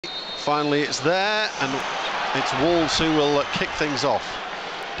Finally it's there, and it's Wolves who will kick things off.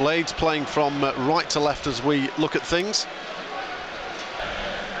 Blades playing from right to left as we look at things.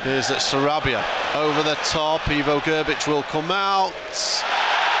 Here's Sarabia over the top. Ivo Grbić will come out.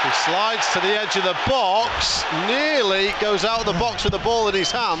 He slides to the edge of the box, nearly goes out of the box with the ball in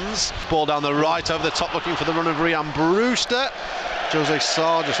his hands. Ball down the right over the top, looking for the run of Ryan Brewster. Jose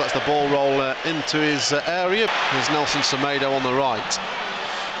Sarr just lets the ball roll into his area. There's Nelson Semedo on the right,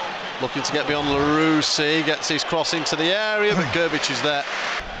 looking to get beyond Larousse. Gets his cross into the area, but Grbić is there.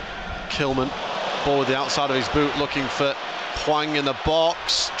 Kilman, ball with the outside of his boot, looking for Hwang in the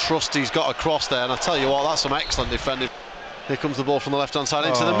box. Trusty's got a cross there, and I tell you what, that's some excellent defending. Here comes the ball from the left-hand side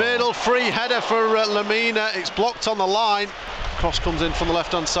into the middle. Free header for Lemina. It's blocked on the line. Cross comes in from the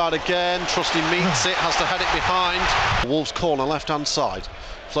left-hand side again. Trusty meets it, has to head it behind. Wolves corner, left-hand side.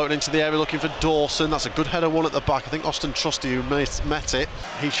 Floating into the area, looking for Dawson. That's a good header, one at the back. I think Austin Trusty who met it.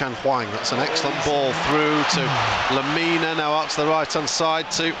 Hee-Chan Hwang, that's an excellent ball through to Lemina. Now out to the right-hand side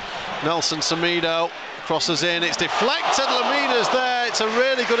to Nelson Semedo. Crosses in, it's deflected, Lemina's there. It's a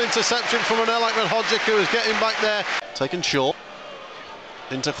really good interception from an Ahmedhodzic who is getting back there. Taken short,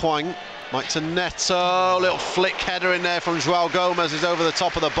 into Hwang, Mike to Neto, little flick header in there from João Gomes, is over the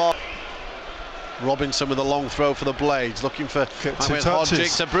top of the bar. Robinson with a long throw for the Blades, looking for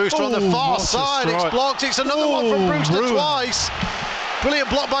Ahmedhodzic to Brewster on the far side. It's blocked, it's another one from Brewster twice. Brilliant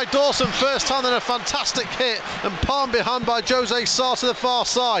block by Dawson first time, then a fantastic hit, and palm behind by Jose Sarr to the far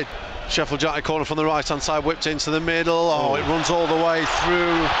side. Sheffield United corner from the right-hand side, whipped into the middle. Oh, it runs all the way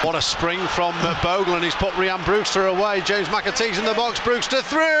through. What a spring from Bogle, and he's put Ryan Brewster away. James McAtee's in the box, Brewster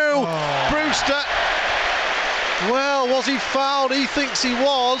through! Brewster! Well, was he fouled? He thinks he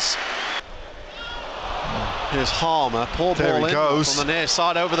was. Here's Harmer, poor ball in on the near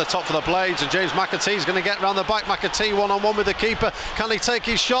side over the top for the Blades, and James McAtee's going to get round the back. McAtee one-on-one with the keeper. Can he take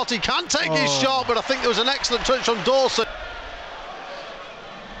his shot? He can take his shot, but I think there was an excellent touch from Dawson.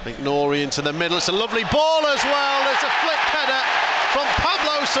 Nori into the middle, it's a lovely ball as well. It's a flick header from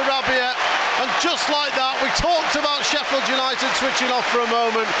Pablo Sarabia, and just like that, we talked about Sheffield United switching off for a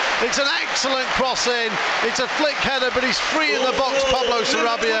moment. It's an excellent cross in, it's a flick header, but he's free in the box, Pablo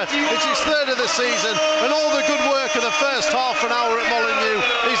Sarabia. It's his third of the season, and all the good work of the first half an hour at Molineux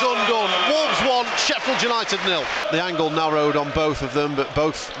is undone. Wolves 1, Sheffield United 0. The angle narrowed on both of them, but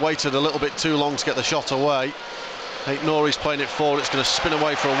both waited a little bit too long to get the shot away. Nori's playing it forward, it's going to spin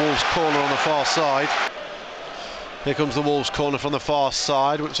away for a Wolves corner on the far side. Here comes the Wolves corner from the far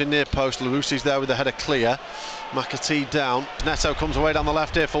side, which is in near post. Larousse's there with the header clear. McAtee down. Neto comes away down the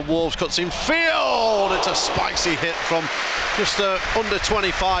left here for Wolves, cuts in field. It's a spicy hit from just under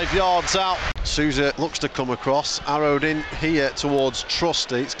 25 yards out. Souza looks to come across, arrowed in here towards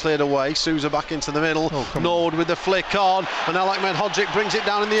Trusty. It's cleared away. Souza back into the middle. Norwood with the flick on, and Ahmedhodzic brings it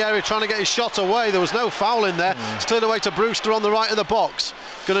down in the area, trying to get his shot away. There was no foul in there. It's cleared away to Brewster on the right of the box.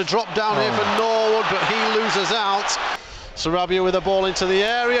 Going to drop down here for Norwood, but he loses out. Sarabia with the ball into the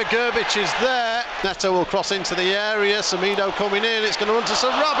area. Grbić is there. Neto will cross into the area. Semedo coming in. It's going to run to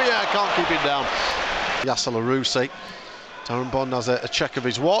Sarabia. Can't keep it down. Yasser Larousse. Darren Bond has a check of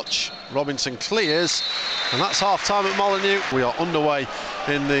his watch. Robinson clears, and that's half-time at Molineux. We are underway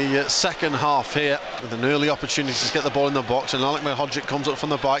in the second half here, with an early opportunity to get the ball in the box, and Ahmedhodzic comes up from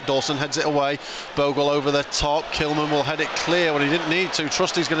the back. Dawson heads it away. Bogle over the top. Kilman will head it clear when he didn't need to.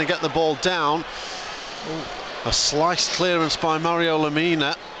 Trusty's going to get the ball down. A sliced clearance by Mario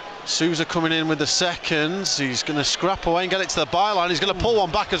Lemina. Souza coming in with the seconds. He's going to scrap away and get it to the byline. He's going to pull one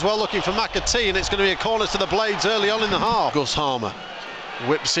back as well, looking for McAtee, and it's going to be a corner to the Blades early on in the half. Gus Harmer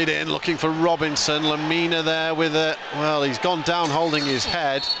whips it in, looking for Robinson. Lemina there with it. Well, he's gone down holding his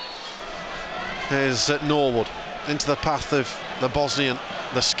head. There's Norwood into the path of the Bosnian,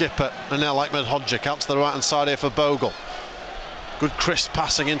 the skipper, and now Ahmedhodzic out to the right-hand side here for Bogle. Good crisp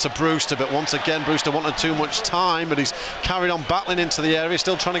passing into Brewster, but once again Brewster wanted too much time, but he's carried on battling into the area,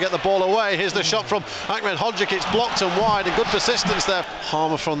 still trying to get the ball away. Here's the shot from Ahmedhodzic. It's blocked and wide, and good persistence there.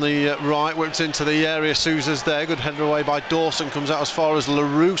 Harmer from the right, whipped into the area. Souza's there, good header away by Dawson, comes out as far as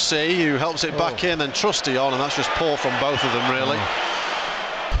Larousse, who helps it back in, and Trusty on, and that's just poor from both of them really.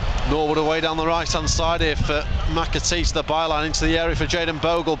 Norwood away down the right-hand side here for McAtee to the byline into the area for Jayden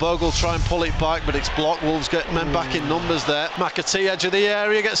Bogle. Bogle try and pull it back, but it's blocked. Wolves get men back in numbers there. McAtee edge of the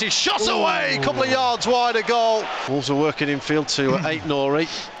area, gets his shot away, a couple of yards wide of goal. Wolves are working in field to Nori,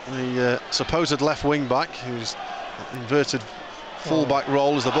 the supposed left wing back, who's inverted full-back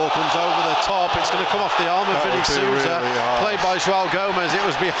role as the ball comes over the top. It's going to come off the arm of Vinny Souza, really played by João Gomes. It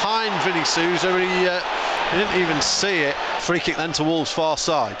was behind Vinny Souza, he didn't even see it. Free kick then to Wolves' far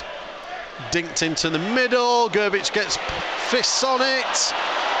side. Dinked into the middle. Grbić gets fists on it.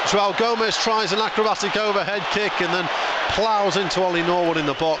 João Gomes tries an acrobatic overhead kick and then ploughs into Ollie Norwood in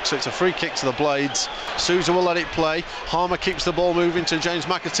the box. It's a free kick to the Blades. Sousa will let it play. Harmer keeps the ball moving to James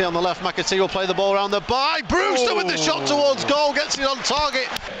McAtee on the left. McAtee will play the ball around the by. Brewster with the shot towards goal, gets it on target.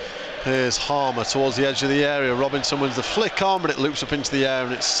 Here's Harmer towards the edge of the area. Robinson wins the flick on, but it loops up into the air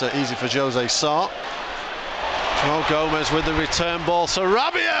and it's easy for Jose Sarr. João Gomes with the return ball.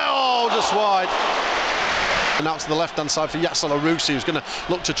 Sarabia, oh, just wide. And out to the left-hand side for Yasser Larouci, who's going to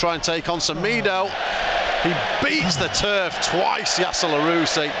look to try and take on Semedo. He beats the turf twice, Yasser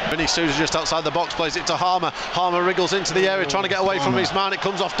Larouci. Vinny Sousa just outside the box, plays it to Harmer. Harmer wriggles into the area, trying to get away from his man. It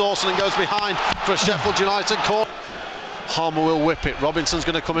comes off Dawson and goes behind for a Sheffield United corner. Harmer will whip it. Robinson's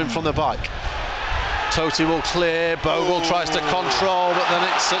going to come in from the back. Totti will clear. Bogle tries to control, but then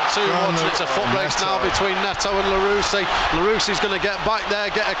it's too much. It's a foot race now between Neto and Larouci. Larouci's going to get back there,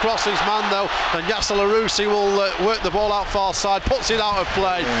 get across his man though, and Yasser Larouci will work the ball out far side, puts it out of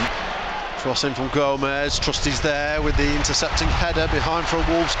play. Cross in from Gomez. Trusty's there with the intercepting header behind for a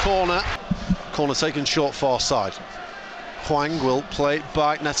Wolves corner. Corner taken short far side. Hwang will play it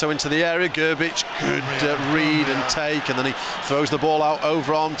back, Neto into the area. Gerbic, good read and take, and then he throws the ball out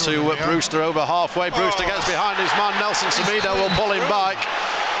over onto Brewster over halfway. Brewster gets behind his man. Nelson Semedo will pull him back.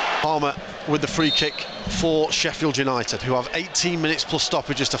 Harmer with the free kick for Sheffield United, who have 18 minutes plus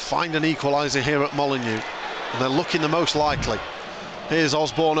stoppages to find an equaliser here at Molineux, and they're looking the most likely. Here's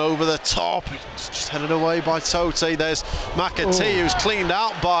Osborne over the top, it's just headed away by Totti. There's McAtee, who's cleaned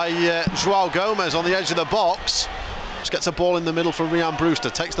out by João Gomes on the edge of the box. Just gets a ball in the middle from Ryan Brewster,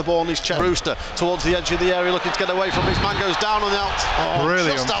 takes the ball on his chest. Brewster towards the edge of the area, looking to get away from his man, goes down on the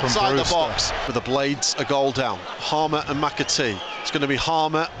just outside the box. With the Blades a goal down. Harmer and McAtee. It's going to be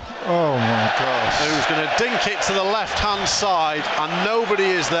Harmer. Oh my gosh. Who's going to dink it to the left-hand side, and nobody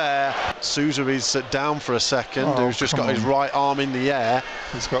is there. Sousa is down for a second, who's just got his right arm in the air.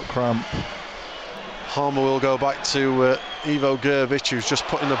 He's got cramp. Harmer will go back to Ivo Gerbic, who's just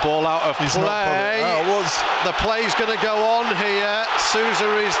putting the ball out of play. The play's going to go on here.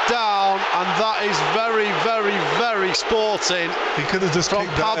 Sousa is down, and that is very, very, very sporting. He could have just from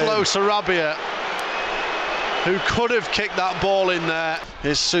Pablo Sarabia, who could have kicked that ball in there.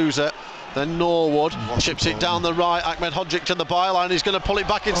 Here's Sousa. Then Norwood chips it down the right. Ahmed Hodgic to the byline. He's going to pull it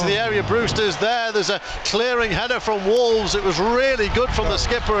back into the area. Brewster's there. There's a clearing header from Wolves. It was really good from the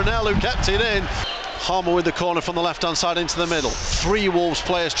skipper, Anel, who kept it in. Harmer with the corner from the left-hand side into the middle. Three Wolves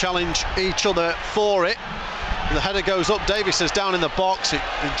players challenge each other for it. And the header goes up. Davies is down in the box. It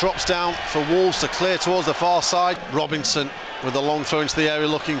drops down for Wolves to clear towards the far side. Robinson with a long throw into the area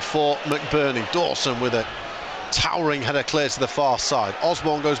looking for McBurney. Dawson with a towering header clear to the far side.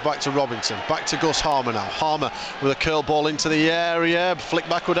 Osborne goes back to Robinson, back to Gus Harmer now. Harmer with a curl ball into the area, flick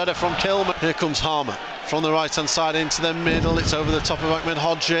backward header from Kilman. Here comes Harmer from the right hand side into the middle. It's over the top of Ahmed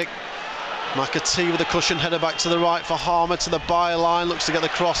Hodgic. McAtee with a cushion header back to the right for Harmer to the byline, looks to get the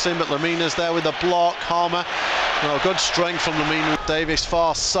cross in, but Lemina's there with the block. Harmer, good strength from Lemina. Davies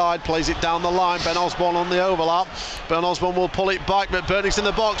far side, plays it down the line. Ben Osborne on the overlap. Ben Osborne will pull it back, but Burney's in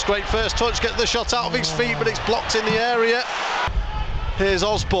the box. Great first touch, get the shot out of his feet, but it's blocked in the area. Here's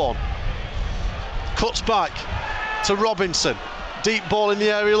Osborne, cuts back to Robinson. Deep ball in the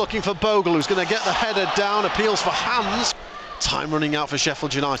area looking for Bogle, who's going to get the header down, appeals for hands. Time running out for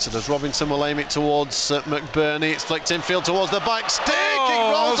Sheffield United as Robinson will aim it towards McBurney. It's flicked infield towards the back stick.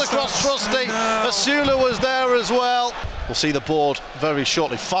 It rolls across Trusty. Asula was there as well. We'll see the board very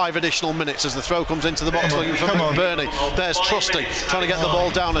shortly. 5 additional minutes as the throw comes into the box looking for McBurney. There's Trusty trying to get the ball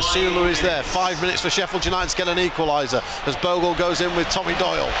down. Asula is there. 5 minutes for Sheffield United to get an equaliser as Bogle goes in with Tommy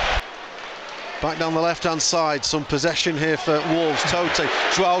Doyle. Back down the left-hand side. Some possession here for Wolves. Totti.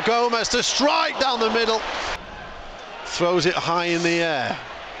 João Gomes to strike down the middle. Throws it high in the air.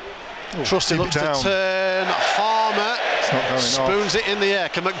 Trusty looks to turn. Harmer spoons it in the air.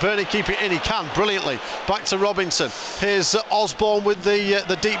 Can McBurney keep it in? He can, brilliantly. Back to Robinson. Here's Osborne with the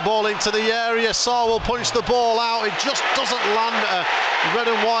deep ball into the area. Sarr will punch the ball out. It just doesn't land a red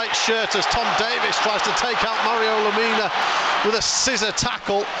and white shirt as Tom Davies tries to take out Mario Lemina with a scissor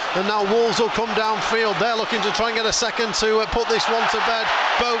tackle. And now Wolves will come downfield. They're looking to try and get a second to put this one to bed.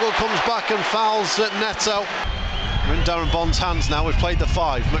 Bogle comes back and fouls Neto. We're in Darren Bond's hands now. We've played the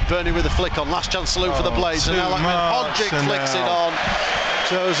 5. McBurney with a flick on. Last chance salute for the Blades. And now Hodgic flicks it on.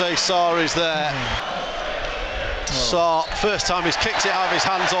 Jose Sarr is there. Sarr, first time he's kicked it out of his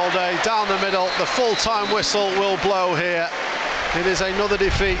hands all day. Down the middle. The full-time whistle will blow here. It is another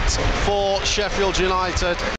defeat for Sheffield United.